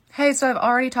Hey, so I've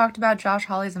already talked about Josh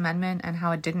Hawley's amendment and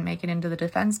how it didn't make it into the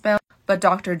defense bill, but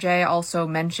Dr. J also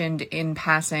mentioned in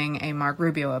passing a Mark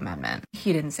Rubio amendment.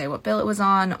 He didn't say what bill it was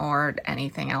on or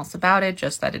anything else about it,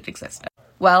 just that it existed.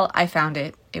 Well, I found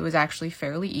it. It was actually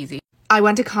fairly easy. I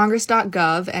went to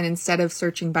congress.gov, and instead of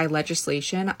searching by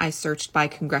legislation, I searched by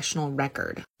congressional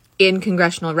record. In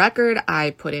congressional record,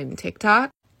 I put in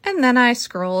TikTok, and then I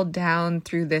scrolled down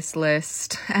through this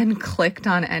list and clicked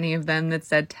on any of them that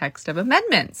said text of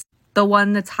amendments. The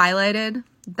one that's highlighted,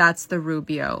 that's the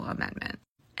Rubio amendment.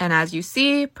 And as you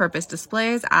see, purpose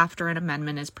displays after an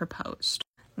amendment is proposed.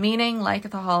 Meaning,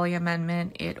 like the Hawley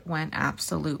amendment, it went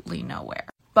absolutely nowhere.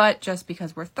 But just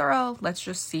because we're thorough, let's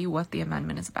just see what the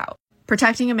amendment is about.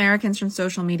 Protecting Americans from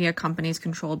social media companies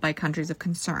controlled by countries of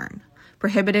concern.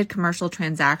 Prohibited commercial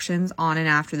transactions on and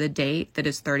after the date, that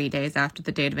is 30 days after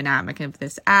the date of enactment of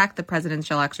this act. The president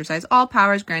shall exercise all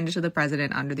powers granted to the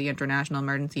president under the International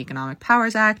Emergency Economic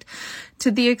Powers Act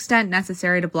to the extent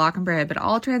necessary to block and prohibit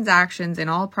all transactions in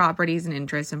all properties and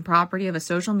interests and property of a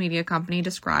social media company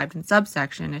described in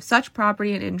subsection if such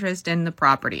property and interest in the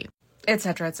property,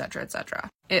 etc., etc., etc.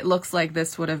 It looks like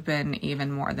this would have been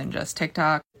even more than just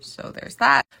TikTok, so there's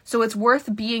that. So it's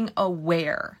worth being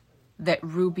aware that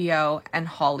Rubio and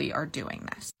Hawley are doing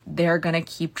this. They're going to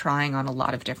keep trying on a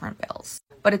lot of different bills.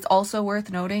 But it's also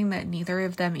worth noting that neither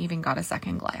of them even got a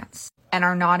second glance and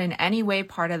are not in any way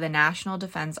part of the National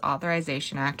Defense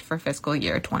Authorization Act for fiscal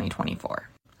year 2024.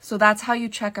 So that's how you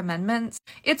check amendments.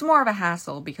 It's more of a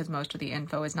hassle because most of the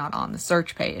info is not on the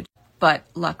search page, but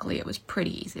luckily it was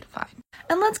pretty easy to find.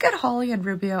 And let's get Hawley and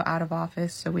Rubio out of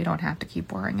office so we don't have to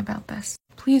keep worrying about this.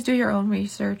 Please do your own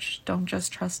research. Don't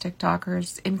just trust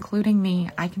TikTokers, including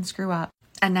me. I can screw up.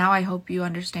 And now I hope you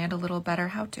understand a little better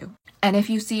how to. And if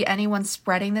you see anyone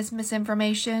spreading this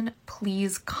misinformation,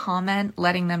 please comment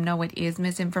letting them know it is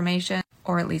misinformation,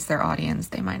 or at least their audience.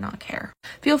 They might not care.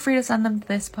 Feel free to send them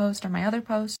this post or my other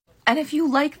post. And if you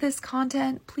like this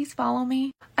content, please follow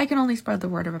me. I can only spread the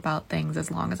word about things as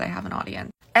long as I have an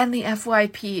audience. And the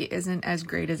FYP isn't as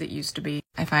great as it used to be.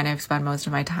 I find I've spent most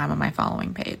of my time on my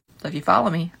following page. So if you follow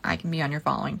me, I can be on your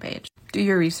following page. Do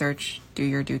your research, do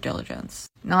your due diligence.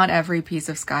 Not every piece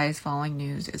of Sky is Falling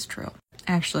news is true.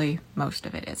 Actually, most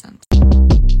of it isn't.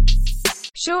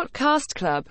 Shortcast Club